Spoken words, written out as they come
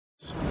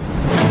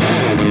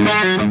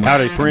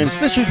Howdy, friends.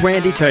 This is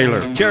Randy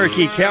Taylor,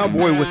 Cherokee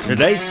Cowboy, with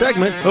today's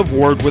segment of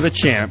Word with a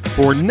Champ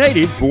for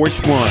Native Voice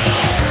One.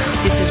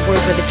 This is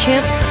Word with a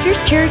Champ.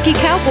 Here's Cherokee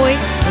Cowboy,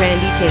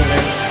 Randy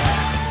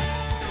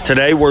Taylor.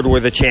 Today, Word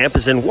with a Champ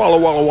is in Walla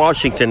Walla,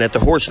 Washington at the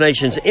Horse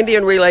Nation's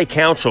Indian Relay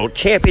Council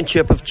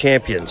Championship of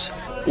Champions.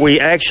 We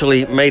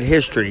actually made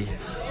history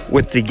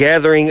with the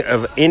gathering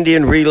of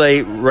Indian Relay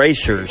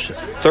racers,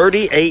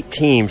 38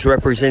 teams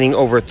representing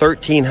over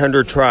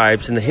 1,300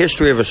 tribes in the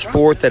history of a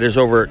sport that is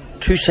over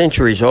 2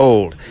 centuries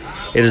old.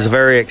 It is a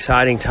very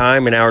exciting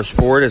time in our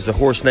sport as the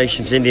Horse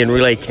Nation's Indian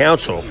Relay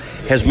Council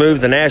has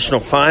moved the national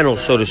finals,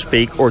 so to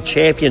speak, or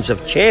Champions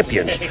of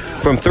Champions,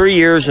 from 3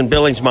 years in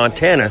Billings,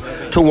 Montana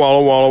to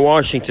Walla Walla,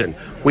 Washington.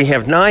 We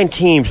have 9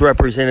 teams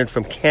represented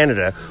from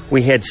Canada.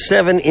 We had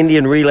 7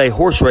 Indian Relay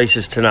horse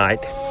races tonight,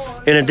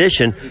 in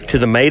addition to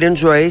the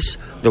Maidens race,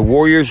 the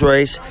Warriors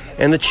race,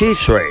 and the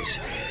Chiefs race.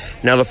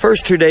 Now, the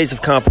first 2 days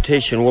of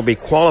competition will be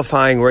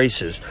qualifying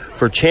races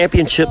for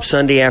Championship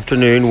Sunday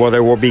afternoon, where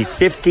there will be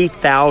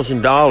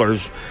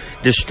 $50,000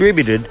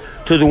 distributed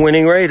to the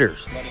winning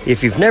raiders.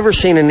 If you've never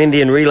seen an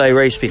Indian Relay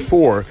race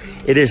before,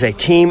 it is a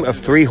team of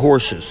 3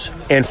 horses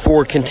and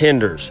 4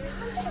 contenders,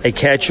 a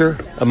catcher,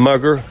 a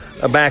mugger,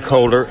 a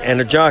backholder, and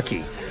a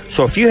jockey.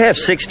 So if you have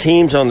 6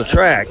 teams on the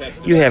track,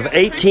 you have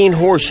 18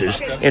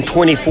 horses and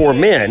 24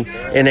 men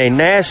in a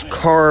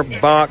NASCAR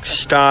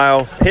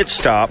box-style pit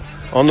stop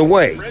on the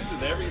way.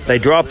 They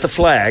drop the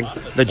flag.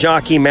 The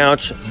jockey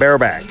mounts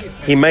bareback.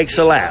 He makes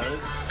a lap,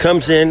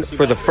 comes in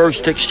for the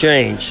first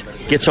exchange,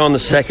 gets on the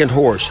second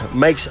horse,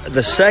 makes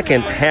the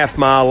second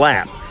half-mile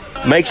lap,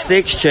 makes the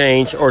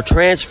exchange or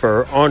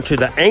transfer onto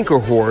the anchor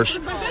horse,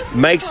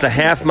 makes the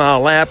half-mile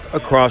lap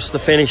across the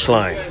finish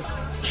line.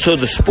 So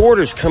the sport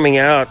is coming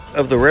out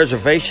of the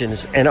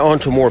reservations and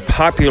onto more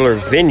popular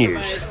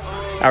venues.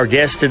 Our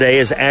guest today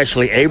is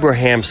Ashley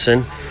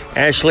Abrahamson.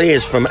 Ashley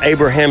is from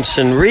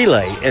Abrahamson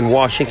Relay in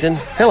Washington.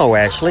 Hello,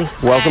 Ashley.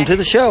 Welcome to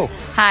the show.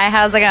 Hi,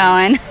 how's it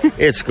going?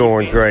 It's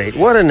going great.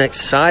 What an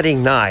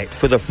exciting night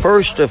for the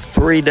first of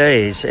 3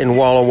 days in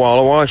Walla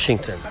Walla,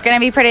 Washington. It's going to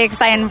be pretty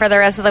exciting for the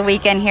rest of the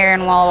weekend here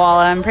in Walla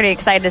Walla. I'm pretty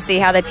excited to see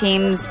how the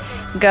teams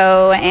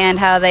go and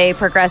how they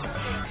progress.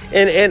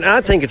 And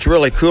I think it's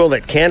really cool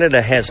that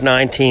Canada has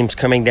 9 teams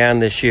coming down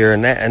this year,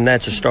 and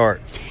that's a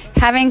start.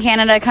 Having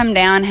Canada come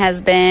down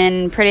has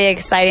been pretty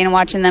exciting,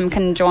 watching them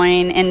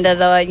conjoin into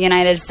the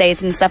United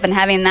States and stuff, and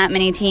having that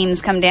many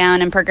teams come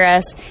down and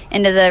progress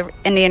into the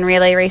Indian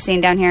Relay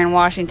racing down here in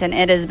Washington.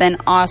 It has been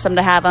awesome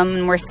to have them,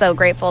 and we're so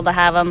grateful to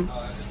have them.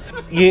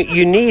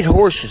 You need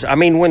horses. I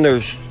mean, when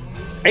there's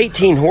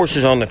 18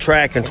 horses on the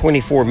track and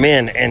 24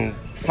 men and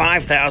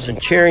 5,000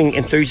 cheering,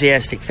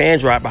 enthusiastic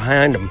fans right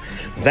behind them,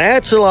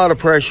 that's a lot of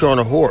pressure on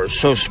a horse.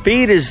 So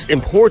speed is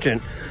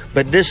important,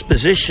 but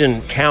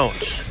disposition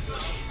counts.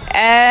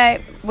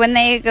 When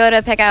they go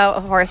to pick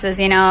out horses,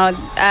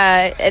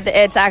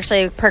 it's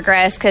actually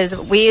progressed, because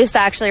we used to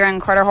actually run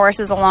quarter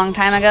horses a long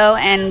time ago,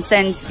 and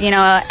since,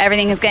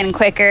 everything is getting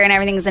quicker and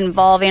everything's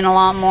evolving a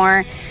lot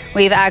more,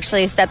 we've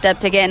actually stepped up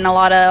to getting a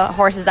lot of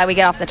horses that we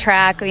get off the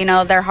track.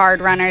 They're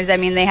hard runners. I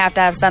mean, they have to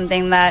have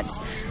something that's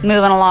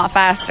moving a lot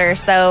faster,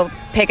 so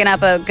picking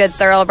up a good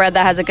thoroughbred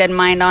that has a good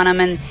mind on them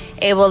and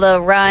able to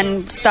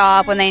run,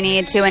 stop when they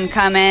need to, and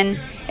come in,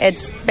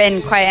 it's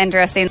been quite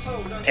interesting.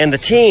 And the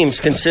teams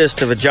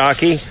consist of a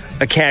jockey,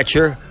 a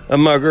catcher, a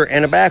mugger,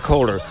 and a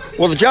backholder.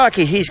 Well, the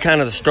jockey, he's kind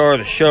of the star of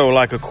the show,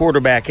 like a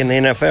quarterback in the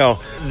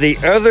NFL. The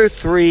other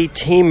 3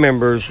 team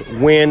members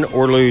win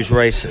or lose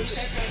races.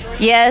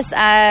 Yes,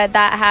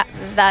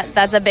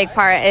 that's a big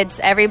part.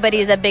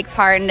 Everybody's a big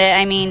part in it.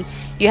 I mean,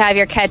 you have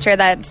your catcher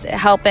that's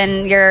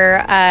helping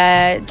your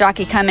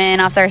jockey come in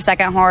off their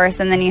second horse,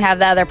 and then you have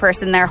the other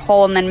person there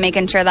holding and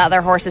making sure that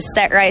their horse is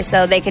set right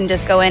so they can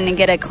just go in and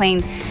get a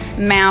clean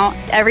mount.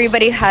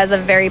 Everybody has a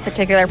very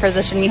particular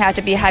position. You have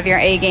to have your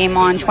A game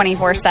on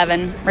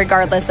 24/7,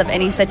 regardless of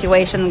any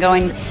situation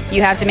going.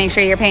 You have to make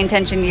sure you're paying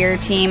attention to your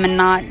team and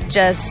not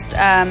just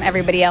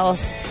everybody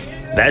else.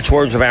 That's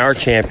words of our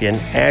champion,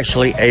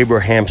 Ashley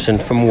Abrahamson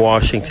from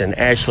Washington.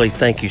 Ashley,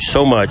 thank you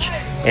so much,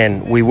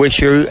 and we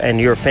wish you and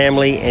your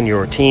family and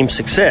your team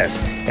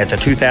success at the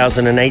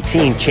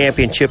 2018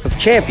 Championship of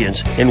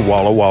Champions in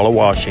Walla Walla,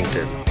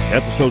 Washington.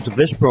 Episodes of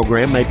this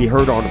program may be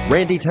heard on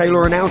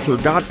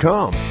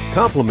RandyTaylorAnnouncer.com.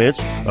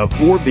 Compliments of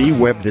 4B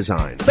Web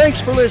Design.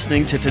 Thanks for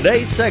listening to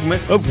today's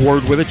segment of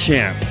Word with a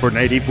Champ. For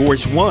Native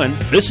Voice One,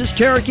 this is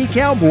Cherokee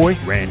Cowboy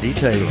Randy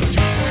Taylor.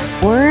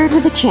 Word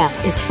with a Champ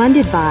is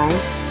funded by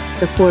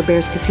the Four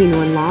Bears Casino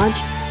and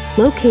Lodge,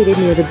 located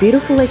near the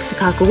beautiful Lake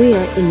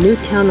Sakakawea in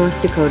Newtown, North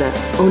Dakota.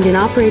 Owned and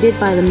operated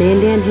by the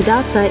Mandan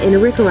Hidatsa in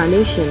Arikara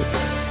Nation.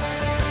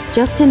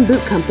 Justin Boot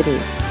Company,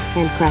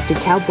 handcrafted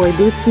cowboy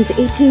boots since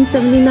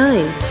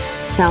 1879.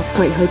 South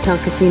Point Hotel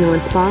Casino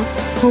and Spa,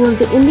 home of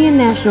the Indian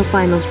National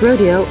Finals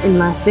Rodeo in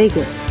Las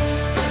Vegas.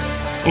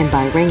 And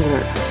by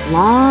Wrangler,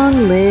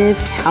 long live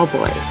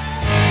cowboys.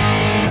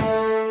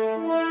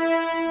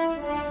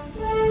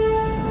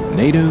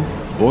 Native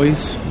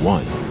Voice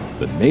One,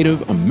 the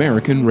Native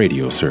American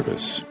radio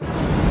service.